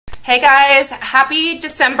Hey guys, happy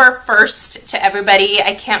December 1st to everybody.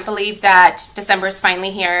 I can't believe that December is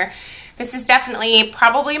finally here. This is definitely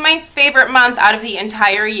probably my favorite month out of the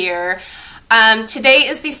entire year. Today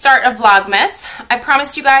is the start of Vlogmas. I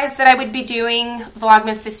promised you guys that I would be doing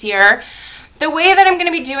Vlogmas this year. The way that I'm going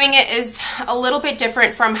to be doing it is a little bit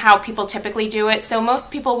different from how people typically do it. So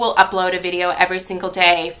most people will upload a video every single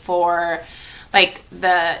day for like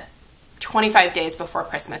the 25 days before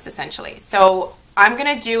Christmas essentially. So I'm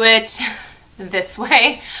going to do it this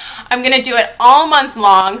way. I'm going to do it all month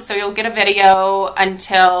long, so you'll get a video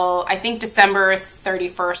until I think December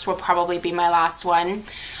 31st will probably be my last one.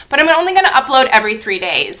 But I'm only going to upload every 3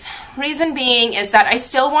 days. Reason being is that I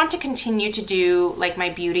still want to continue to do like my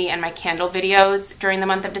beauty and my candle videos during the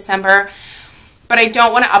month of December, but I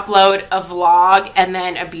don't want to upload a vlog and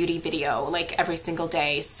then a beauty video like every single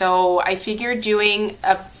day. So I figured doing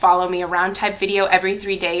a follow me around type video every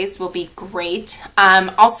 3 days will be great.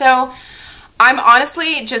 Also, I'm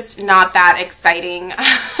honestly just not that exciting.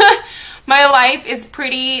 My life is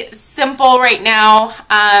pretty simple right now.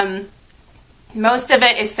 Most of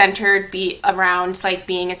it is centered around like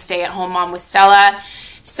being a stay-at-home mom with Stella.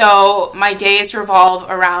 So my days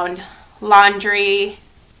revolve around laundry,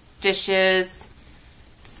 dishes,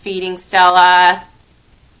 feeding Stella,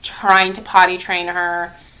 trying to potty train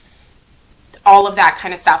her, all of that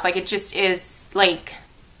kind of stuff. Like it just is like,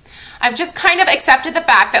 I've just kind of accepted the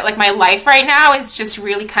fact that like my life right now is just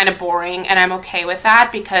really kind of boring, and I'm okay with that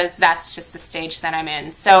because that's just the stage that I'm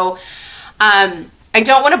in. So I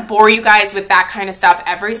don't want to bore you guys with that kind of stuff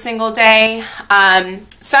every single day.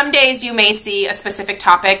 Some days you may see a specific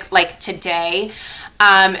topic like today.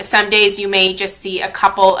 Some days you may just see a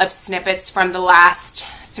couple of snippets from the last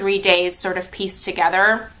 3 days sort of pieced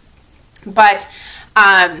together. But,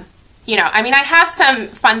 you know, I mean, I have some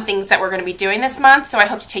fun things that we're going to be doing this month, so I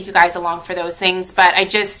hope to take you guys along for those things. But I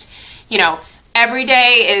just, you know, every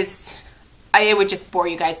day it would just bore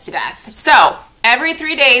you guys to death. So every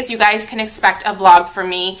 3 days you guys can expect a vlog from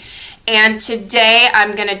me. And today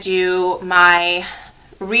I'm going to do my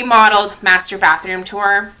remodeled master bathroom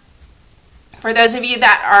tour. For those of you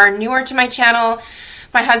that are newer to my channel,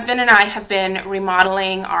 my husband and I have been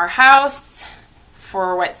remodeling our house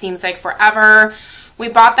for what seems like forever. We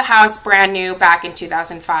bought the house brand new back in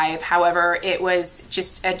 2005. However, it was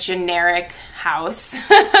just a generic house.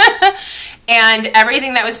 And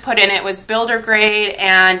everything that was put in it was builder grade,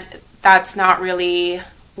 and that's not really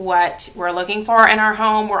what we're looking for in our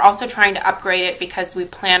home. We're also trying to upgrade it because we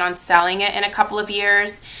plan on selling it in a couple of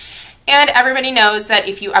years. And everybody knows that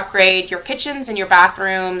if you upgrade your kitchens and your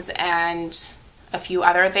bathrooms and a few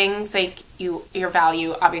other things, like your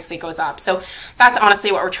value obviously goes up. So that's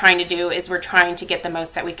honestly what we're trying to do, is we're trying to get the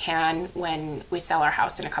most that we can when we sell our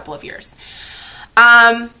house in a couple of years.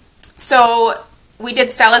 So we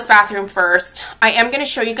did Stella's bathroom first. I am going to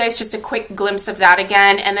show you guys just a quick glimpse of that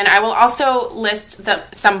again, and then I will also list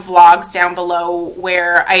some vlogs down below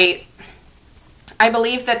where I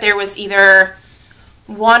believe that there was either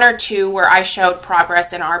 1 or 2 where I showed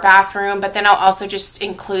progress in our bathroom, but then I'll also just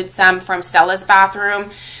include some from Stella's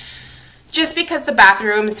bathroom, just because the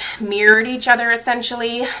bathrooms mirrored each other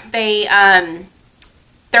essentially. They're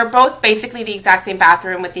both basically the exact same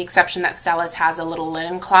bathroom, with the exception that Stella's has a little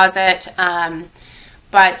linen closet,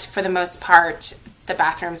 but for the most part the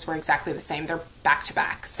bathrooms were exactly the same. They're back to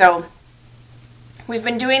back. So we've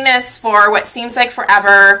been doing this for what seems like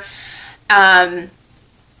forever.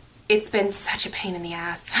 It's been such a pain in the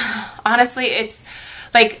ass. Honestly, it's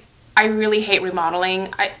like, I really hate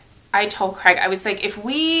remodeling. I told Craig, I was like, if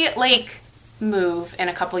we like move in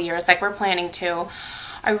a couple years, like we're planning to,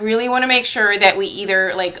 I really want to make sure that we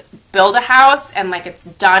either like build a house and like it's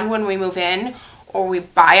done when we move in, or we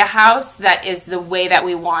buy a house that is the way that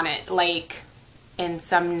we want it, like in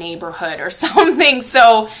some neighborhood or something.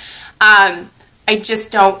 So I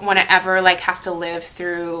just don't want to ever like have to live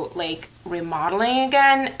through like remodeling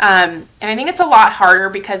again. And I think it's a lot harder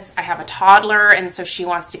because I have a toddler, and so she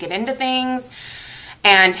wants to get into things,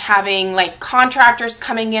 and having like contractors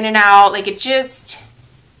coming in and out, like it just,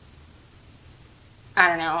 I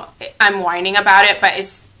don't know, I'm whining about it, but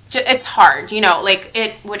it's hard, you know, like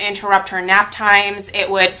it would interrupt her nap times. It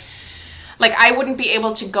would, like, I wouldn't be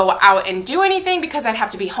able to go out and do anything because I'd have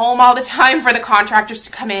to be home all the time for the contractors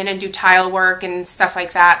to come in and do tile work and stuff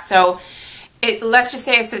like that. So let's just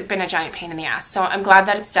say it's been a giant pain in the ass. So I'm glad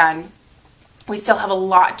that it's done. We still have a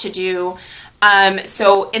lot to do.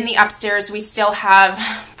 So in the upstairs, we still have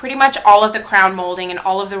pretty much all of the crown molding and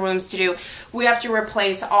all of the rooms to do. We have to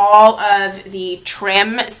replace all of the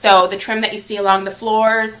trim. So the trim that you see along the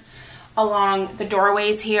floors, along the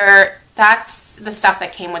doorways here, that's the stuff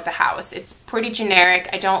that came with the house. It's pretty generic.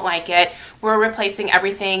 I don't like it. We're replacing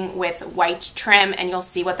everything with white trim, and you'll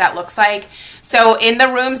see what that looks like. So in the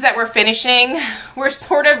rooms that we're finishing,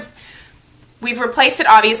 we've replaced it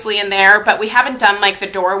obviously in there, but we haven't done like the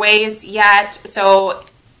doorways yet. So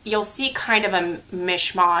you'll see kind of a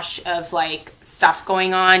mishmash of like stuff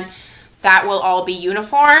going on. That will all be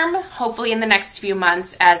uniform, hopefully in the next few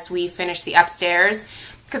months as we finish the upstairs.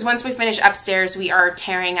 Because once we finish upstairs, we are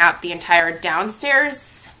tearing out the entire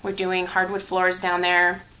downstairs. We're doing hardwood floors down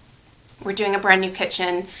there. We're doing a brand new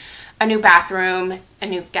kitchen, a new bathroom, a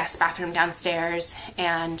new guest bathroom downstairs,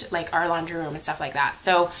 and like our laundry room and stuff like that.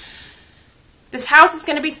 So this house is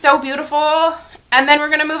going to be so beautiful, and then we're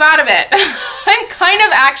going to move out of it. I'm kind of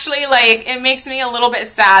actually like, it makes me a little bit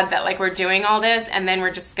sad that like we're doing all this and then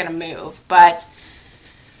we're just going to move. But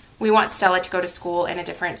we want Stella to go to school in a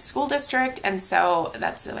different school district, and so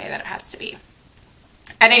that's the way that it has to be.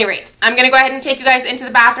 At any rate, I'm going to go ahead and take you guys into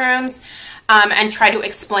the bathrooms and try to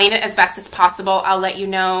explain it as best as possible. I'll let you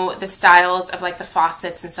know the styles of like the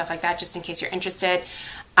faucets and stuff like that, just in case you're interested.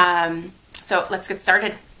 So let's get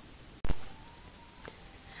started.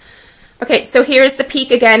 Okay, so here's the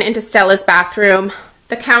peek again into Stella's bathroom.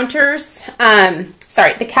 The counters,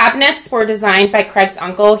 the cabinets were designed by Craig's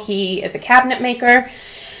uncle. He is a cabinet maker.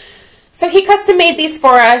 So he custom made these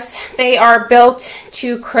for us. They are built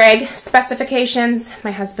to Craig specifications.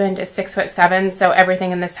 My husband is 6'7", so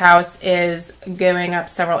everything in this house is going up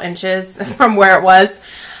several inches from where it was.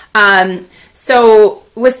 So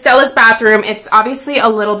with Stella's bathroom, it's obviously a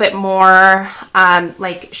little bit more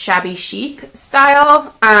like shabby chic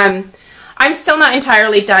style. I'm still not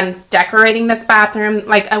entirely done decorating this bathroom.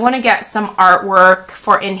 Like, I want to get some artwork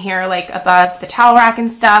for in here, like above the towel rack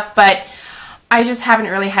and stuff, but I just haven't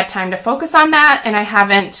really had time to focus on that, and I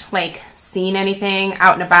haven't like seen anything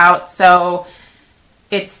out and about, so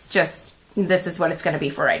it's just, this is what it's going to be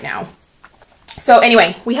for right now. So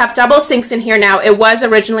anyway, we have double sinks in here now. It was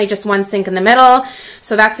originally just one sink in the middle,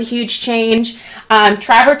 so that's a huge change.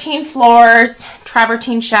 Travertine floors,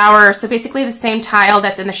 travertine shower, so basically the same tile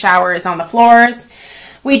that's in the shower is on the floors.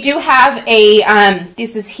 We do have a,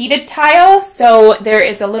 this is heated tile, so there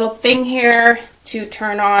is a little thing here to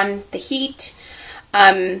turn on the heat.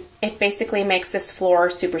 It basically makes this floor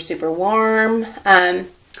super, super warm.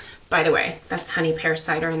 By the way, that's honey pear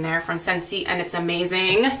cider in there from Scentsy, and it's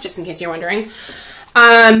amazing, just in case you're wondering.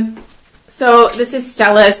 So this is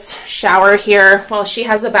Stella's shower here. Well, she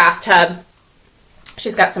has a bathtub.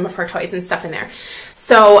 She's got some of her toys and stuff in there.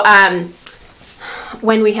 So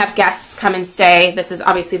when we have guests come and stay, this is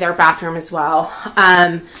obviously their bathroom as well.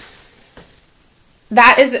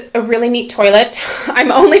 That is a really neat toilet.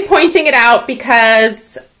 I'm only pointing it out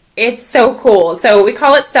because it's so cool. So we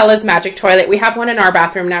call it Stella's Magic Toilet. We have one in our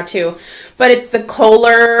bathroom now too, but it's the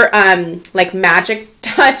Kohler like Magic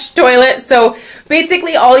Touch toilet. So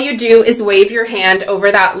basically all you do is wave your hand over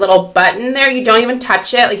that little button there. You don't even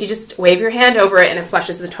touch it. Like, you just wave your hand over it and it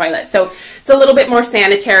flushes the toilet. So it's a little bit more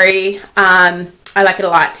sanitary. I like it a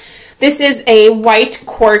lot. This is a white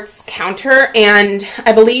quartz counter, and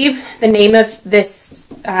I believe the name of this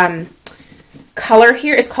color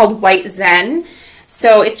here is called White Zen.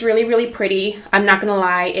 So it's really, really pretty. I'm not going to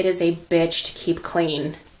lie, it is a bitch to keep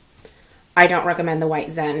clean. I don't recommend the White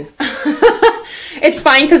Zen. It's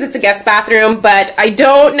fine because it's a guest bathroom, but I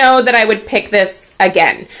don't know that I would pick this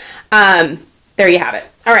again. There you have it.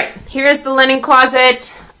 All right, here's the linen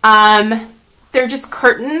closet. They're just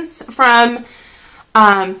curtains from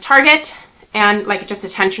Target, and like just a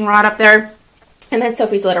tension rod up there, and then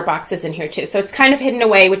Sophie's litter box is in here too, so it's kind of hidden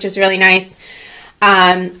away, which is really nice.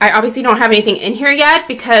 I obviously don't have anything in here yet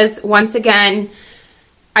because, once again,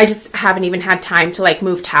 I just haven't even had time to like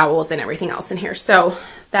move towels and everything else in here. So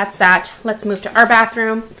that's that. Let's move to our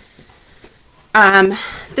bathroom.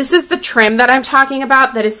 This is the trim that I'm talking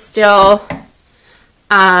about that is still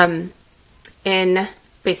in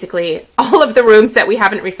basically all of the rooms that we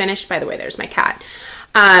haven't refinished. By the way, there's my cat.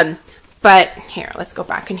 But here, let's go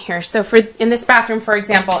back in here. So in this bathroom, for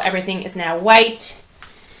example, everything is now white.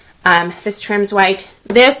 This trim's white.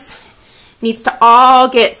 This needs to all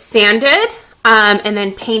get sanded and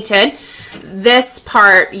then painted. This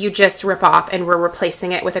part you just rip off, and we're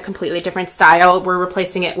replacing it with a completely different style. We're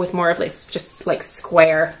replacing it with more of like just like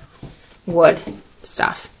square wood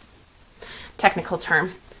stuff. Technical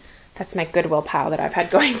term. That's my Goodwill pile that I've had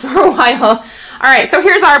going for a while. All right, so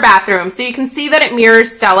here's our bathroom. So you can see that it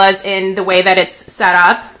mirrors Stella's in the way that it's set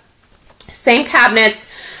up. Same cabinets,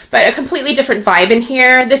 but a completely different vibe in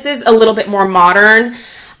here. This is a little bit more modern.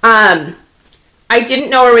 I didn't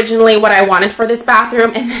know originally what I wanted for this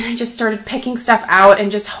bathroom, and then I just started picking stuff out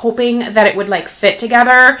and just hoping that it would like fit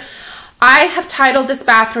together. I have titled this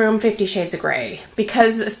bathroom 50 Shades of Gray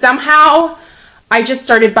because somehow I just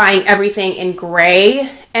started buying everything in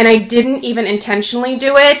gray and I didn't even intentionally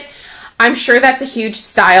do it. I'm sure that's a huge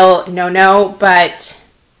style no-no, but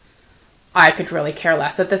I could really care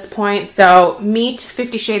less at this point. So meet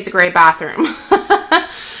 50 Shades of Gray bathroom.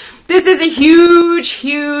 This is a huge,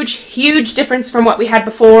 huge, huge difference from what we had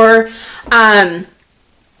before.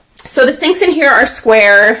 So the sinks in here are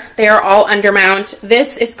square. They are all undermount.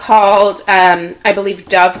 This is called, I believe,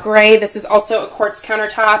 Dove Gray. This is also a quartz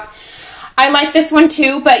countertop. I like this one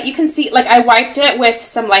too, but you can see, like, I wiped it with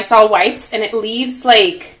some Lysol wipes and it leaves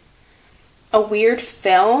like a weird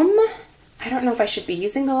film. I don't know if I should be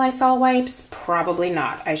using the Lysol wipes. Probably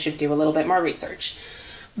not. I should do a little bit more research.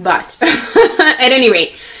 But at any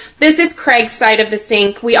rate, this is Craig's side of the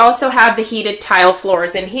sink. We also have the heated tile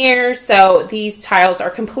floors in here, so these tiles are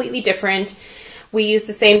completely different. We use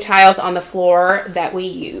the same tiles on the floor that we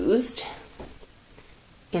used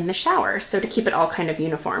in the shower, so to keep it all kind of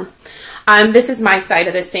uniform. This is my side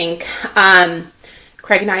of the sink.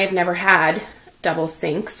 Craig and I have never had double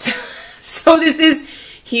sinks, so this is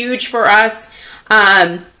huge for us.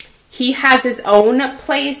 He has his own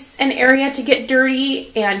place and area to get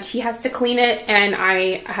dirty and he has to clean it, and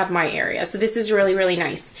I have my area. So this is really, really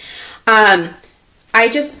nice. I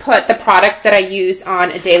just put the products that I use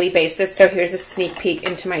on a daily basis. So here's a sneak peek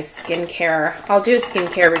into my skincare. I'll do a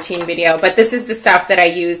skincare routine video, but this is the stuff that I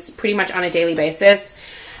use pretty much on a daily basis.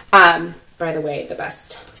 By the way, the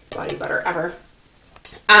best body butter ever.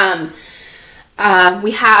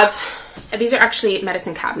 We have... These are actually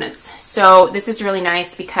medicine cabinets. So this is really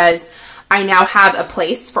nice because I now have a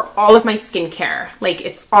place for all of my skincare. Like,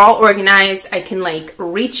 it's all organized. I can like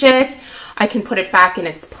reach it. I can put it back in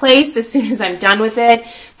its place as soon as I'm done with it.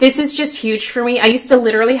 This is just huge for me. I used to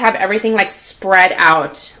literally have everything like spread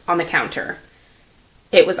out on the counter.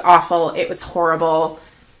 It was awful. It was horrible.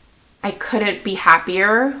 I couldn't be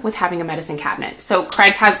happier with having a medicine cabinet. So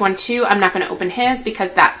Craig has one too. I'm not going to open his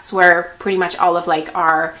because that's where pretty much all of like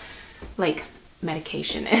our like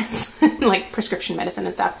medication is, like prescription medicine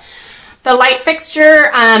and stuff. The light fixture,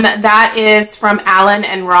 that is from Allen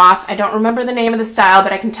and Roth. I don't remember the name of the style,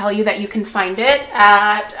 but I can tell you that you can find it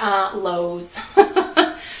at Lowe's.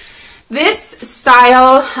 This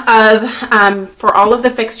style of, for all of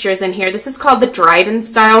the fixtures in here, this is called the Dryden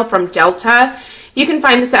style from Delta. You can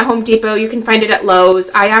find this at Home Depot. You can find it at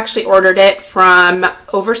Lowe's. I actually ordered it from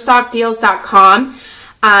overstockdeals.com.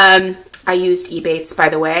 I used Ebates, by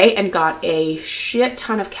the way, and got a shit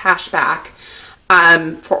ton of cash back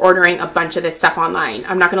for ordering a bunch of this stuff online.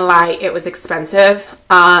 I'm not going to lie, it was expensive,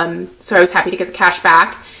 so I was happy to get the cash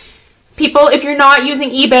back. People, if you're not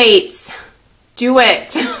using Ebates, do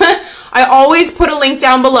it. I always put a link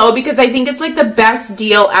down below because I think it's like the best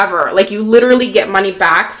deal ever. Like, you literally get money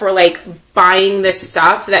back for like buying this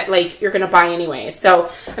stuff that like you're going to buy anyway.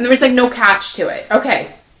 So, and there's like no catch to it.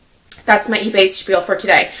 Okay. That's my Ebates spiel for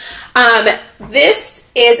today. This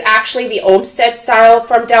is actually the Olmsted style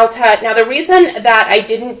from Delta. Now, the reason that I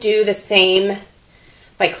didn't do the same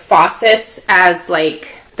like faucets as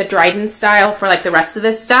like the Dryden style for like the rest of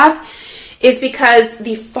this stuff is because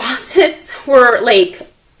the faucets were like,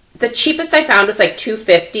 the cheapest I found was like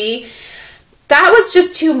 $250. That was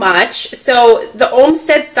just too much. So the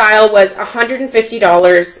Olmsted style was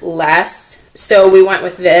 $150 less. So we went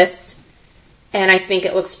with this. And I think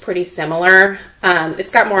it looks pretty similar.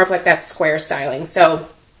 It's got more of like that square styling. So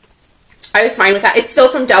I was fine with that. It's still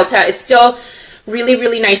from Delta. It's still really,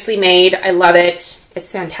 really nicely made. I love it. It's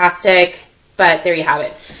fantastic. But there you have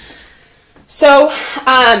it. So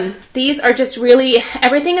these are just really,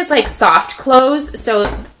 everything is like soft close.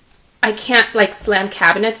 So I can't like slam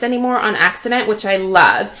cabinets anymore on accident, which I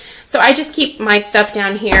love. So I just keep my stuff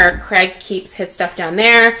down here. Craig keeps his stuff down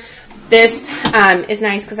there. This is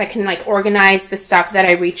nice because I can like organize the stuff that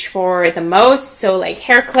I reach for the most. So like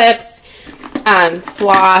hair clips,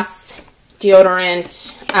 floss, deodorant,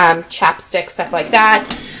 chapstick, stuff like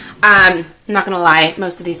that. I'm not going to lie,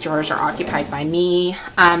 most of these drawers are occupied by me.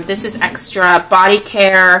 This is extra body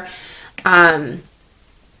care,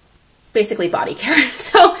 basically body care.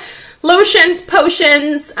 So lotions,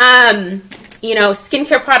 potions, you know,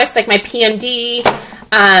 skincare products like my PMD,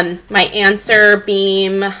 my Answer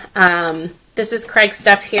Beam. This is Craig's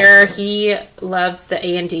stuff here. He loves the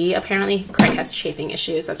A&D. Apparently, Craig has chafing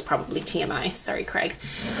issues. That's probably TMI. Sorry, Craig.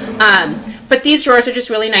 But these drawers are just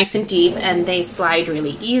really nice and deep, and they slide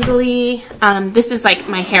really easily. This is like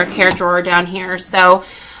my hair care drawer down here. So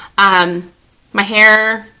my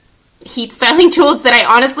hair heat styling tools that I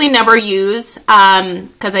honestly never use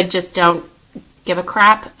because I just don't give a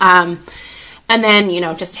crap. And And then, you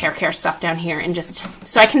know, just hair care stuff down here, and just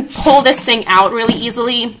so I can pull this thing out really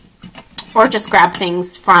easily, or just grab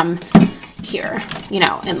things from here, you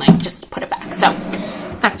know, and like just put it back. So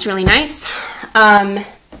that's really nice.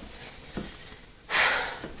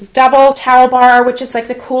 Double towel bar, which is like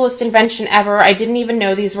the coolest invention ever. I didn't even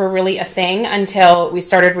know these were really a thing until we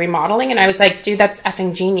started remodeling, and I was like, dude, that's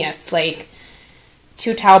effing genius. Like,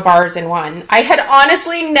 2 towel bars in one. I had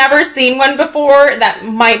honestly never seen one before. That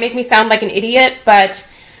might make me sound like an idiot,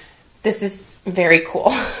 but this is very cool.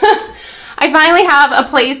 I finally have a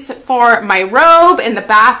place for my robe in the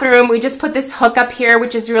bathroom. We just put this hook up here,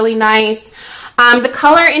 which is really nice. The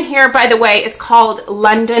color in here, by the way, is called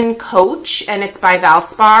London Coach, and it's by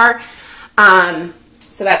Valspar.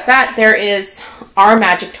 So that's that. There is our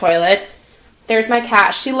magic toilet. There's my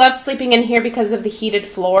cat. She loves sleeping in here because of the heated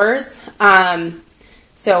floors.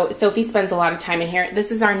 So Sophie spends a lot of time in here.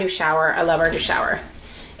 This is our new shower. I love our new shower.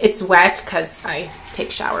 It's wet because I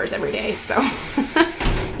take showers every day. So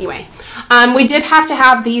anyway, we did have to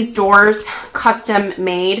have these doors custom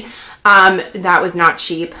made. That was not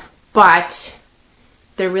cheap, but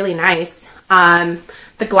they're really nice.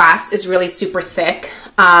 The glass is really super thick.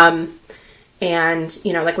 And,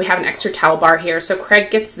 you know, like we have an extra towel bar here. So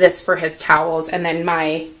Craig gets this for his towels, and then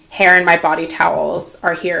my hair and my body towels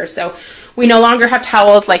are here. So we no longer have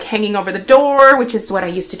towels like hanging over the door, which is what I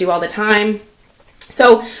used to do all the time.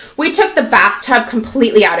 So we took the bathtub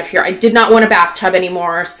completely out of here. I did not want a bathtub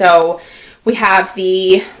anymore. So we have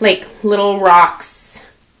the like little rocks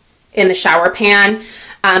in the shower pan.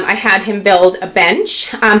 I had him build a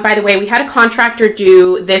bench. By the way, we had a contractor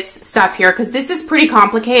do this stuff here because this is pretty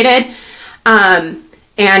complicated.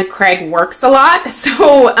 And Craig works a lot.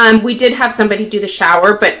 So we did have somebody do the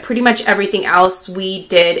shower, but pretty much everything else we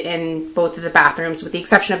did in both of the bathrooms with the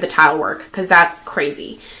exception of the tile work, because that's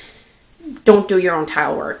crazy. Don't do your own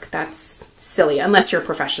tile work. That's silly unless you're a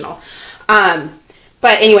professional. But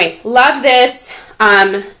anyway, love this.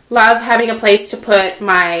 Love having a place to put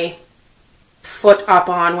my foot up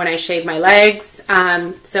on when I shave my legs.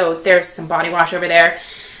 So there's some body wash over there.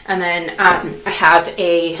 And then I have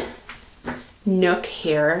a nook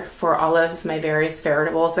here for all of my various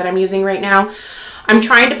variables that I'm using right now. I'm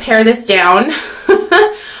trying to pare this down.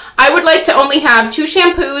 I would like to only have 2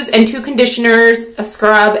 shampoos and 2 conditioners, a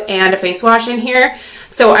scrub, and a face wash in here.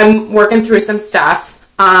 So I'm working through some stuff.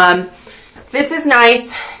 This is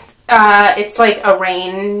nice. It's like a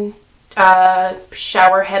rain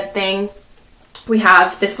shower head thing. We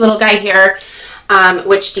have this little guy here,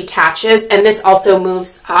 which detaches, and this also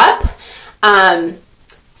moves up.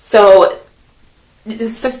 So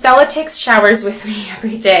Stella takes showers with me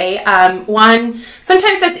every day. 1,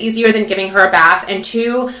 sometimes that's easier than giving her a bath, and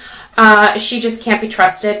 2, she just can't be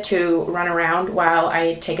trusted to run around while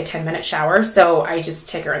I take a 10-minute shower, so I just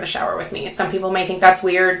take her in the shower with me. Some people may think that's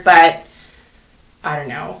weird, but I don't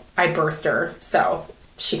know. I birthed her, so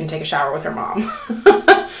she can take a shower with her mom.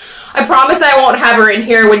 I promise I won't have her in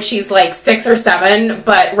here when she's like 6 or 7,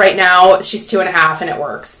 but right now she's 2.5 and it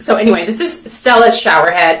works. So anyway, this is Stella's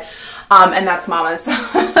shower head. And that's Mama's.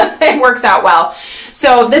 It works out well.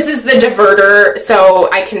 So this is the diverter,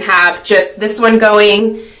 so I can have just this one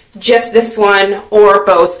going, just this one, or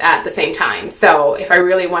both at the same time. So if I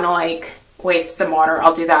really want to like waste some water,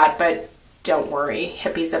 I'll do that, but don't worry,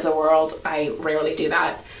 hippies of the world, I rarely do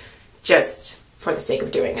that, just for the sake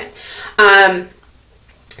of doing it.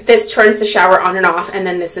 This turns the shower on and off, and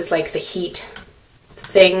then this is like the heat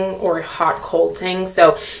thing or hot cold thing.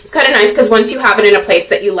 So it's kind of nice because once you have it in a place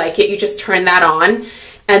that you like it, you just turn that on,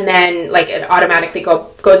 and then like it automatically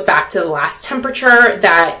goes back to the last temperature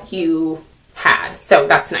that you had. So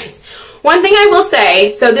that's nice. One thing I will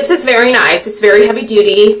say, so this is very nice. It's very heavy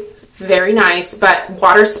duty, very nice, but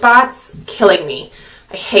water spots killing me.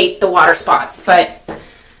 I hate the water spots, but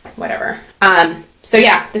whatever. So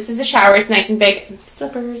yeah, this is the shower. It's nice and big.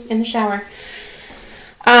 Slippers in the shower.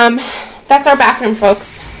 That's our bathroom,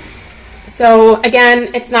 folks. So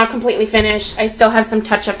again, it's not completely finished. I still have some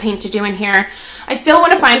touch-up paint to do in here. I still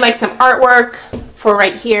want to find like some artwork for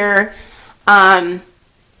right here. You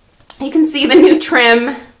can see the new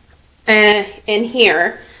trim in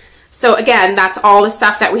here. So again, that's all the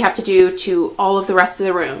stuff that we have to do to all of the rest of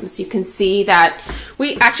the rooms. You can see that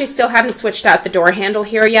we actually still haven't switched out the door handle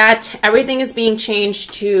here yet. Everything is being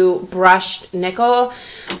changed to brushed nickel.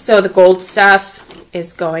 So the gold stuff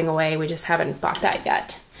is going away. We just haven't bought that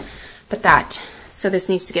yet. But that, so this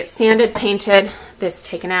needs to get sanded, painted, this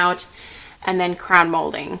taken out, and then crown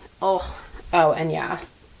molding. Oh, and yeah,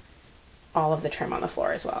 all of the trim on the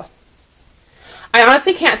floor as well. I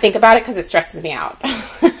honestly can't think about it because it stresses me out.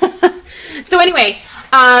 So anyway,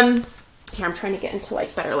 here. I'm trying to get into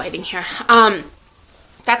like better lighting here.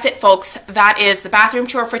 That's it, folks. That is the bathroom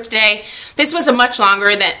tour for today. This was a much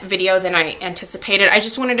longer video than I anticipated. I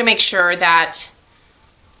just wanted to make sure that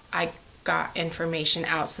I got information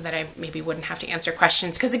out so that I maybe wouldn't have to answer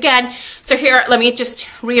questions. Because again, so here, let me just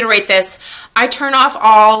reiterate this. I turn off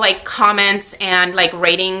all like comments and like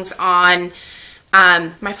ratings on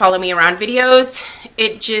my follow me around videos.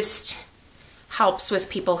 It just helps with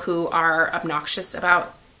people who are obnoxious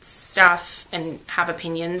about stuff and have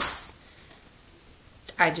opinions.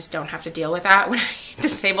 I just don't have to deal with that when I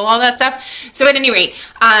disable all that stuff. So at any rate,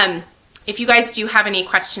 if you guys do have any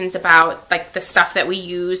questions about like the stuff that we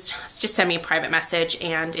used, just send me a private message,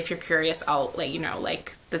 and if you're curious, I'll let you know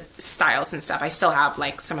like the styles and stuff. I still have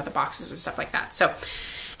like some of the boxes and stuff like that. So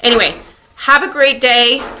anyway, have a great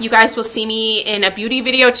day. You guys will see me in a beauty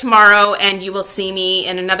video tomorrow, and you will see me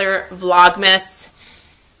in another Vlogmas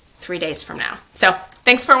 3 days from now. So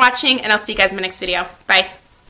thanks for watching, and I'll see you guys in my next video. Bye.